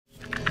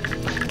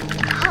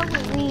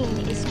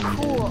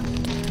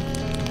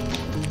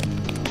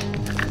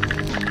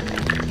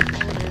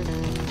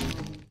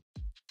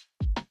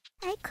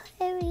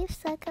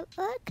welcome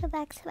or welcome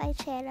back to my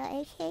channel,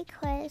 aka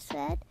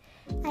Cornerstone.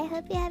 I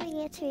hope you're having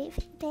a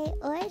terrific day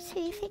or a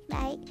terrific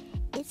night.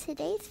 In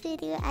today's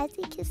video, as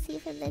you can see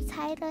from the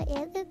title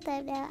and the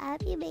thumbnail, I'll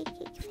be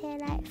making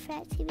fan art for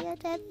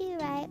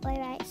TBOW Right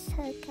or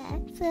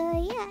Ristoca.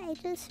 So yeah, I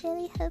just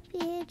really hope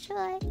you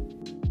enjoy.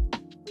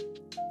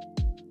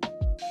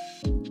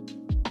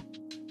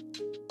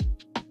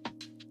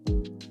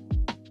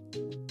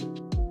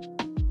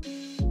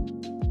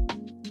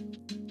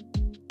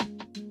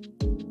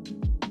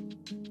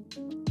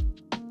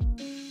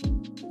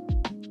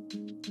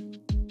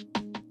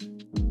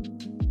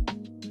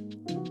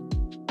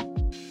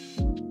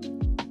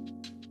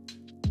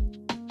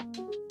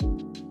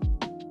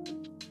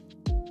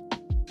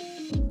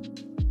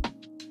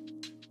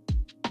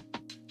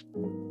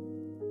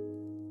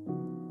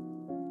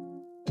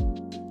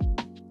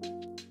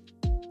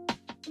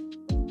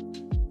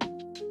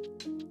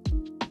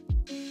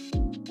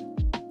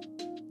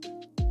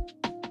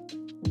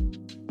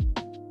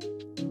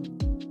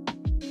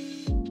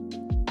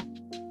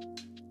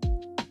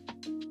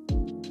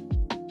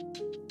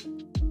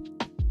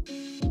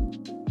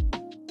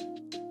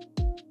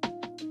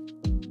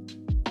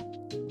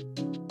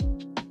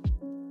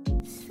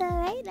 So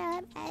right now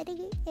I'm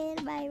adding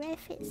in my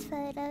reference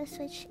photos,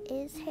 which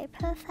is her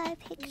profile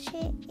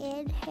picture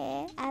and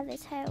her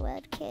avatar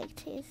world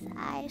character's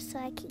eye, so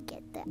I can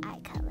get the eye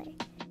color.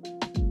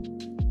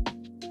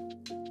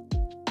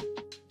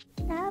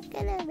 Now I'm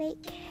gonna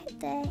make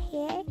the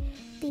hair.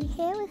 The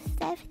hair was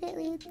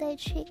definitely the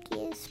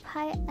trickiest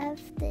part of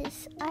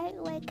this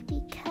artwork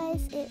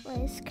because it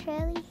was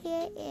curly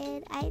hair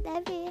and I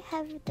never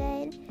have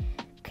done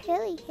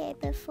curly hair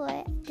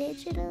before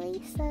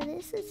digitally, so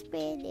this is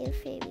brand new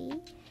for me.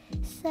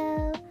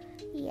 So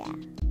yeah.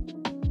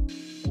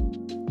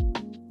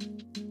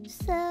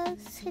 So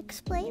to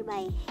explain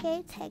my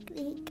hair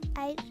technique,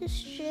 I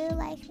just drew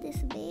like this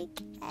big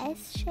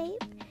S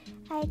shape.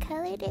 I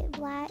colored it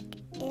black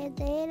and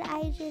then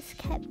I just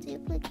kept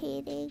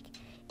duplicating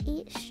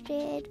each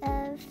strand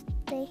of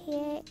the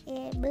hair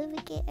and moving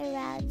it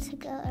around to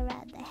go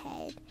around the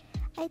head.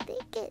 I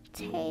think it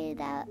turned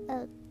out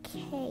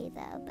okay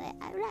though, but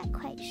I'm not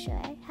quite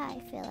sure how I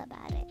feel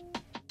about it.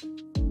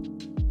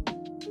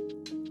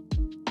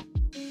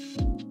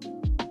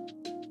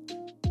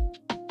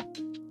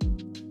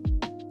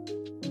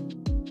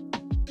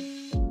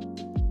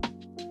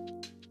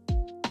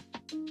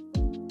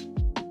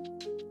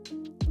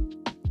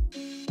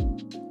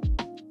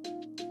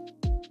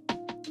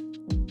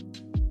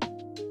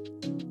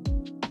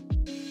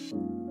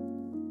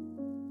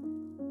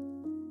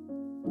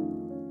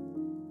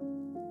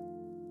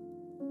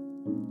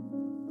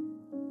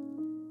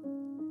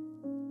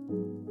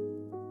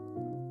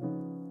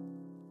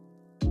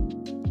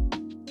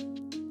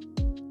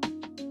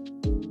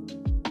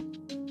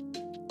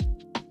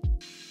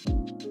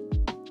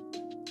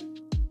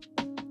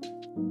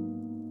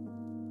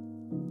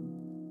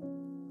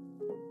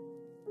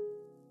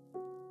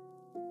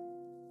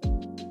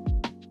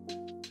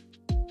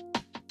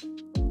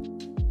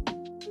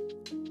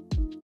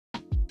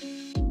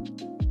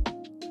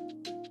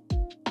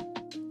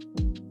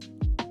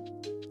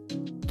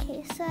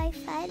 So I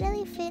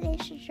finally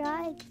finished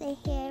drawing the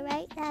hair.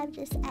 Right now I'm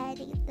just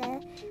adding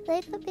the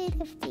little bit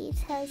of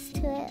details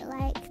to it,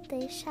 like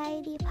the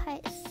shiny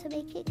parts to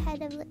make it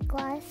kind of look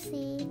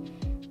glossy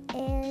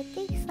and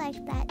things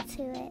like that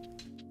to it.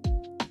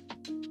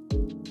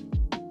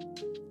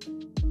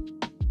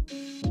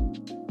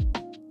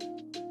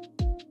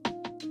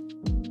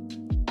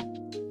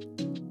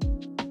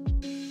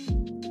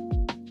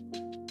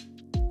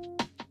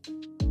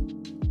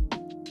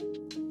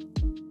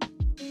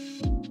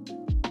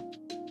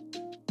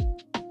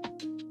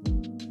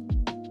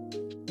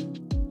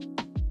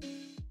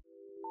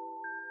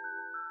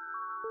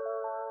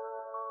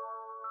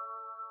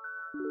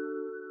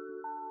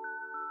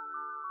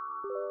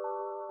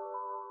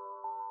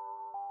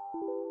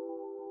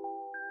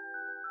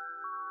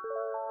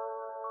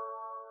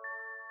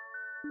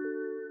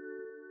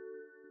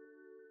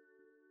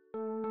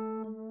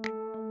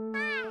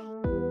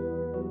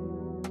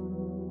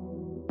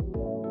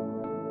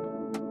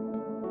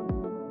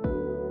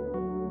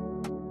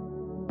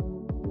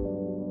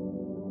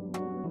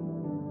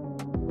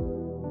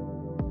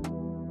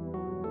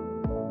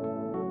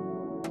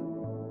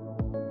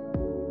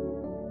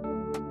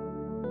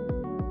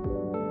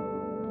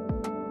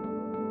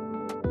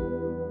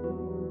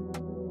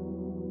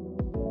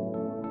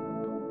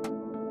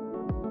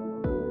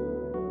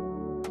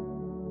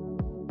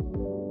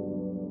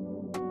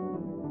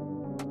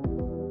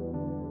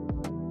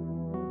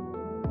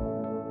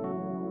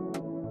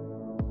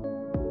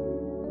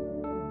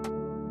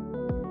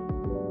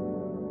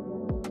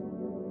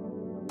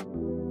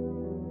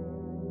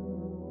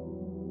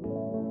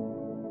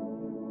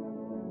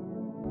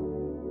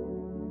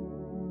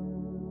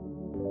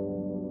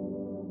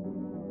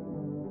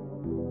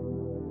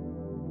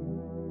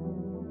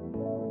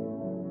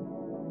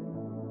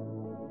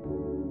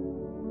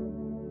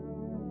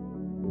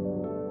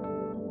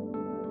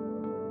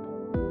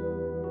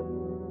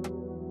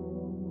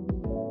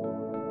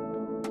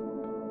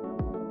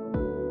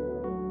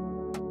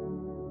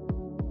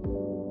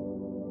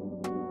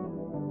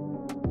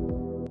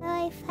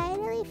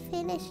 I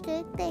finished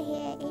doing the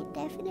hair, it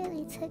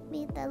definitely took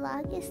me the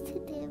longest to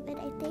do, but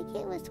I think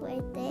it was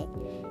worth it.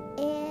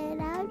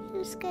 And I'm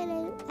just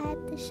gonna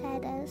add the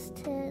shadows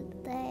to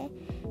the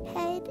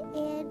head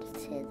and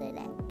to the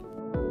neck.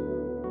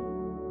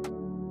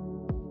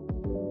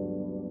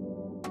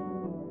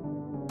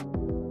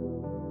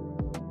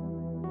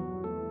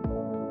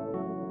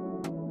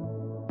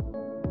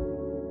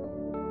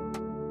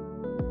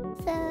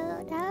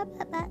 So now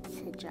I'm about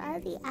to draw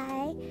the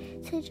eye.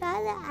 To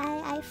draw the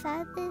eye, I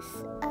found this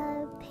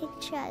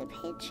picture on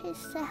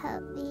Pinterest to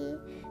help me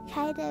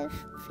kind of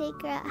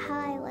figure out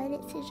how I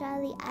wanted to draw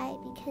the eye,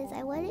 because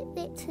I wanted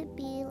it to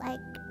be like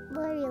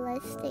more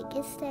realistic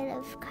instead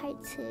of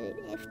cartoon,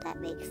 if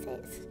that makes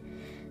sense.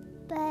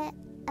 But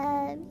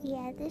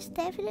yeah, this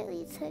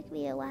definitely took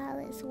me a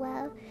while as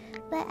well,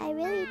 but I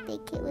really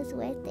think it was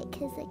worth it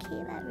because it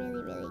came out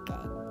really, really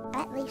good,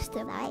 at least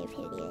in my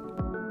opinion.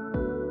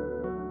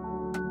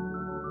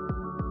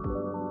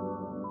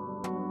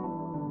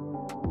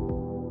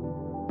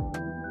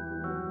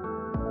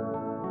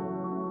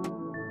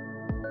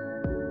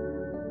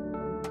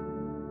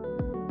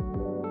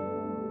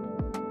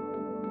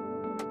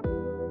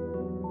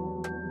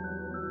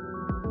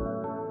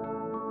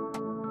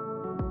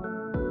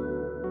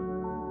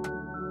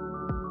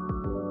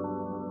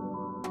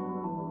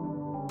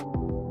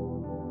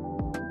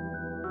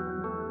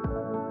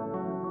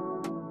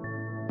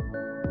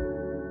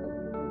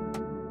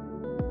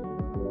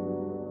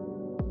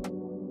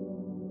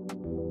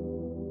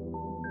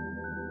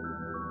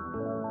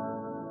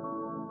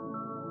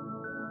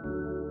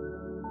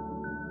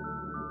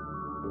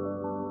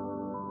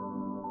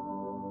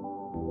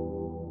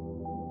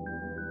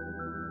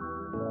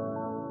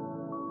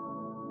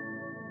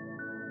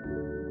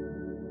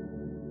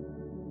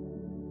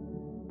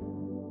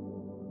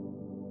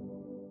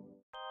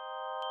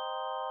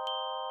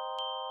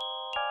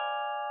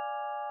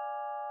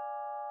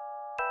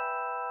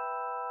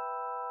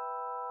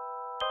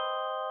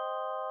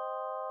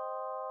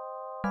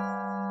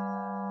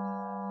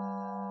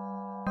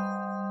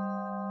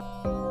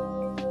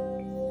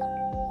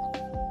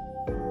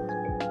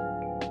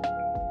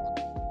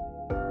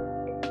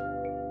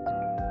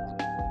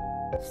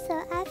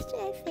 So after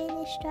I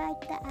finished drawing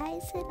the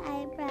eyes and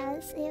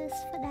eyebrows, it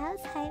was now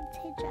time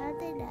to draw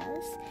the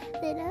nose.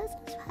 The nose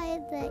was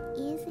probably the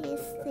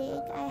easiest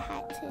thing I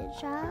had to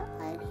draw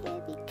on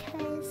here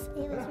because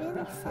it was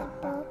really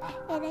simple,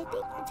 and I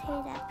think it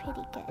turned out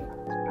pretty good.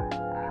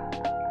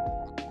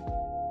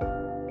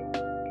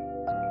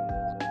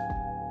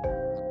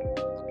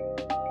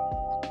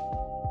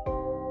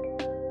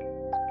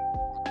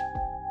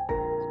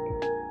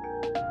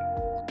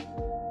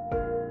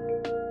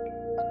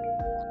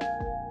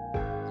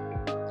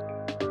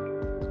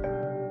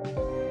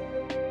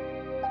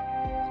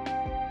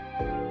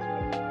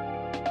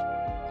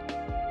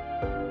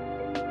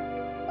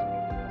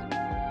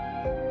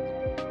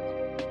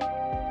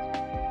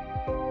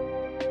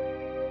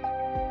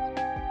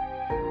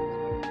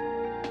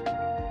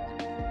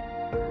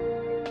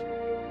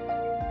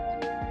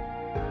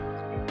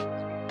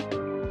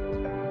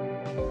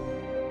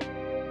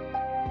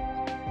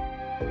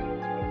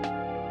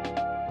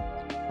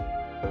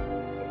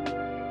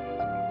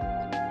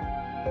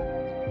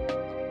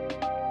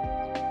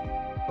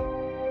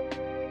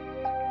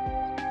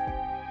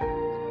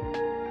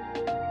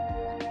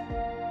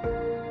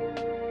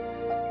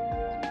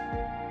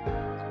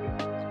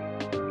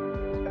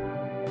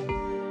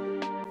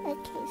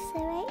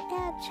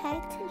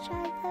 Trying to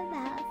draw the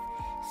mouth,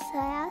 so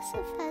I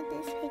also found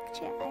this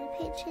picture on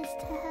Pinterest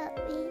to help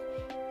me,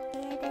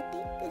 and I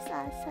think this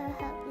also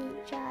helped me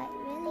draw it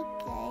really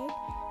good.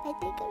 I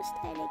think I'm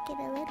starting to get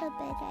a little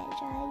better at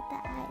drawing the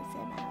eyes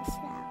and mouth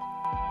now.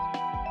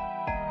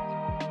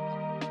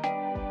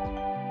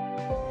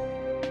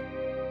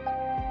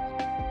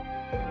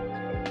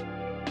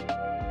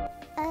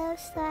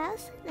 So I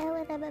also know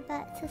what I'm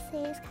about to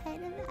say is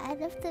kind of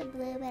out of the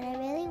blue, but I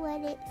really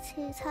wanted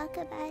to talk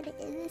about it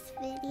in this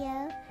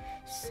video.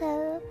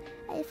 So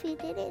if you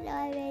didn't know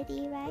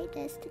already, Ryan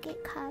does to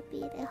get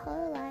copied a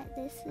whole lot.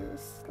 This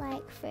is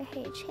like for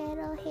her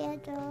channel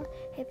handle,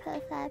 her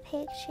profile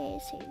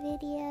pictures, her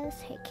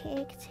videos, her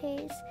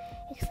characters,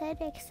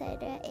 etc,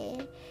 etc,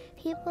 and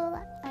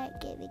people aren't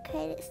giving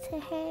credits to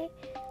her.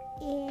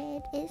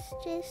 And it's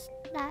just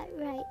not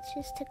right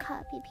just to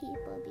copy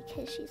people,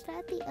 because she's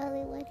not the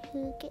only one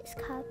who gets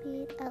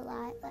copied a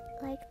lot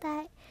like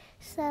that.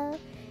 So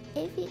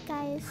if you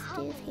guys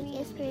do take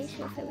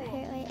inspiration from her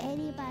or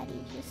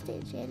anybody just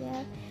in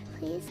general,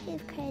 please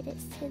give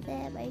credits to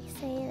them or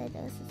say that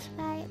it was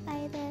inspired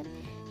by them.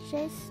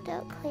 Just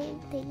don't claim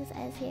things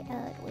as your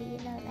own when you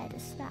know that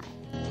it's not.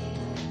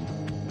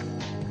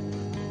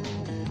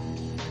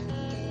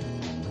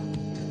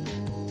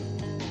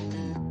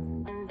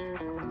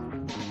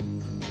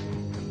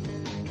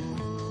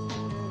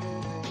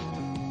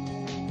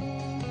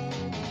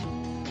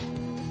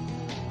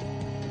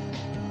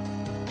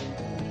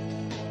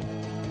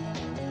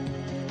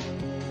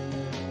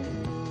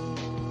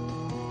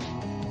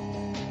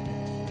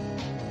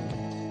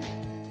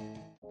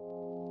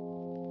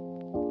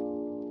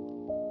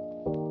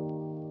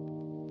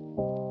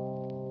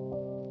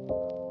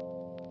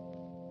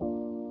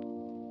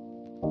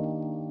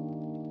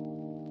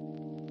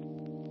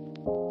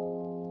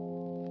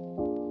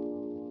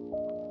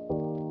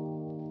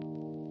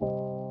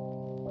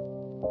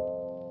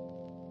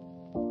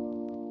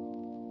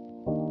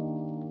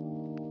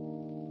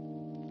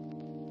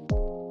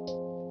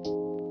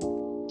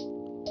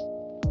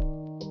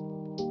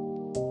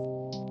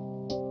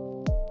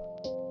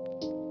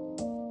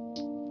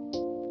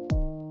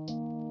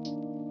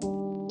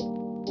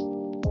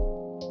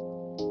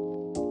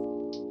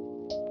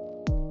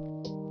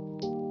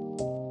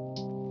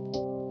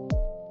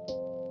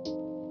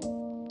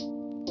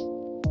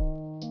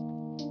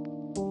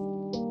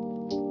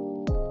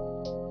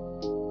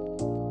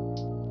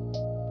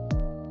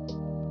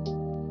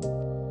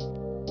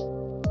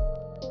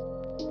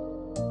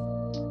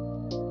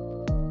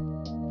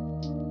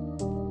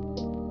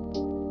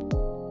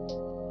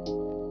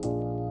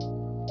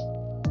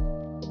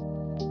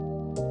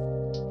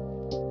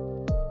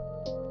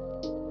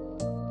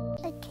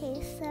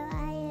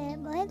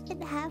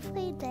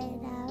 halfway done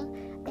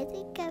now. I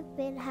think I've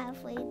been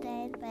halfway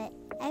done, but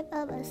I'm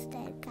almost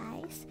done,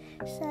 guys.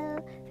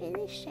 So for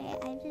this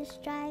shirt, I'm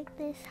just drawing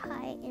this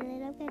heart, and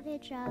then I'm gonna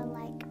draw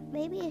like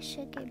maybe a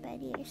sugar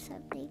bunny or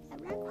something.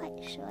 I'm not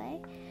quite sure,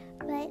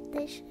 but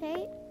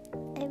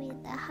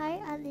the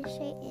heart on the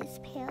shirt is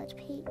pale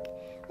pink,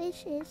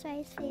 which is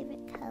my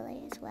favorite color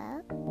as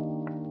well.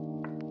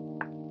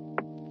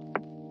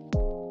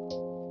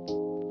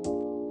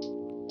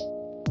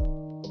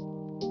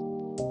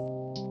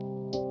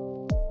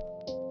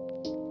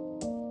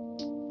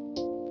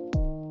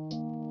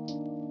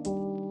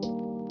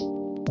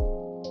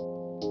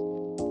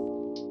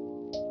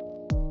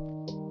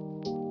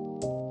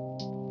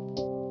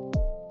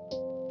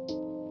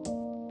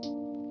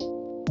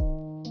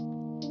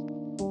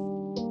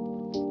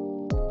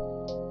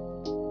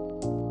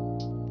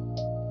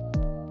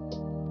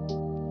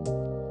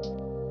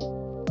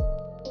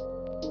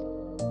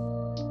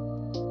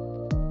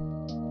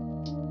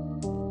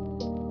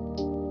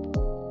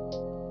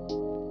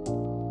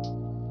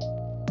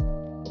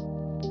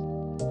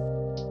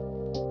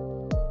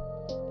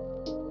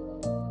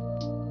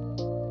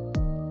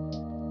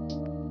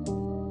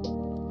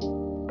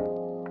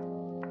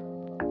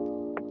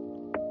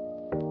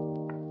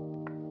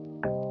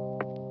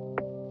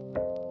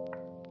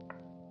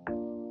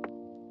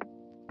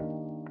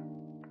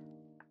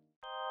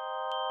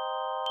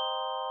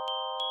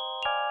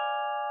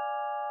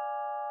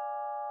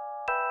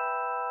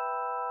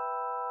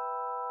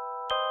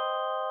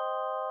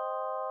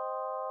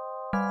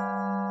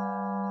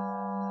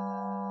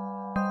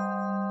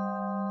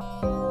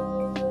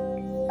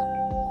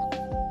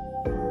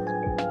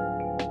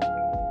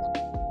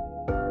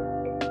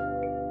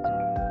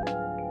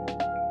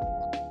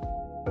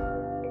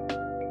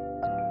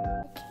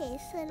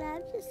 So now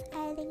I'm just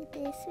adding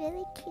this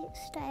really cute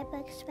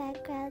Starbucks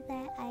background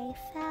that I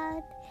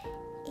found,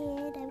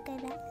 and I'm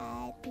gonna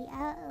add the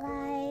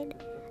outline,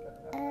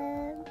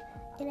 and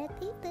I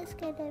think that's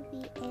gonna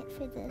be it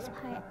for this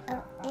part.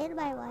 Oh, and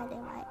my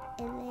watermark,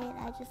 and then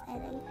I'll just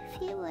add a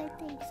few more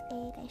things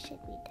and I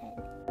should be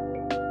done.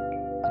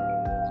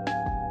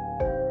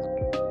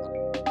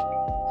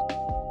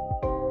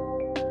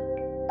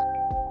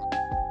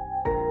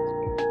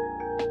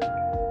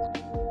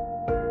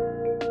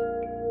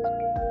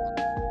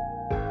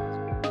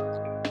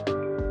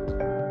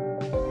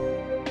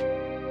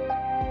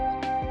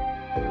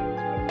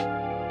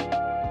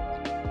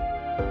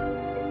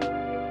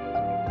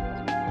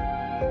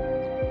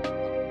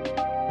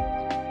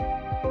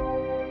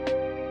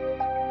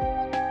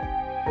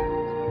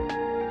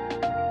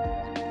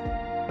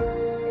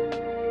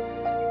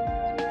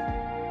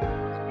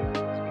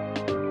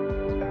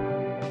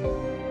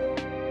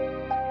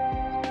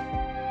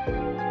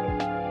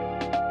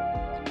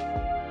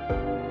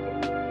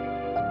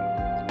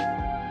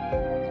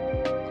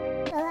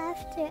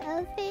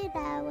 Over an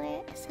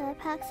hour, so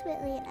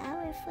approximately an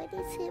hour and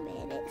 42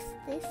 minutes,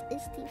 this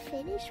is the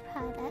finished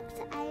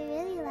product. I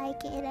really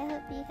like it, and I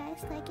hope you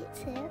guys like it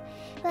too.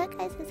 Well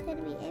guys, that's going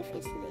to be it for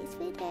today's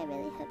video. I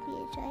really hope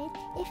you enjoyed.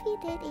 If you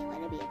did and you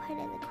want to be a part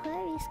of the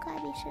Quarry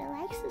Squad, be sure to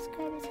like,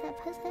 subscribe, and turn on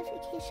post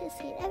notifications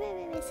so you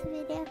never miss a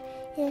video.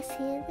 And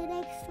see you in the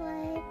next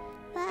one.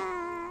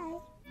 Bye!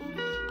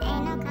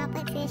 Ain't no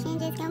competition,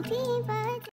 just competing for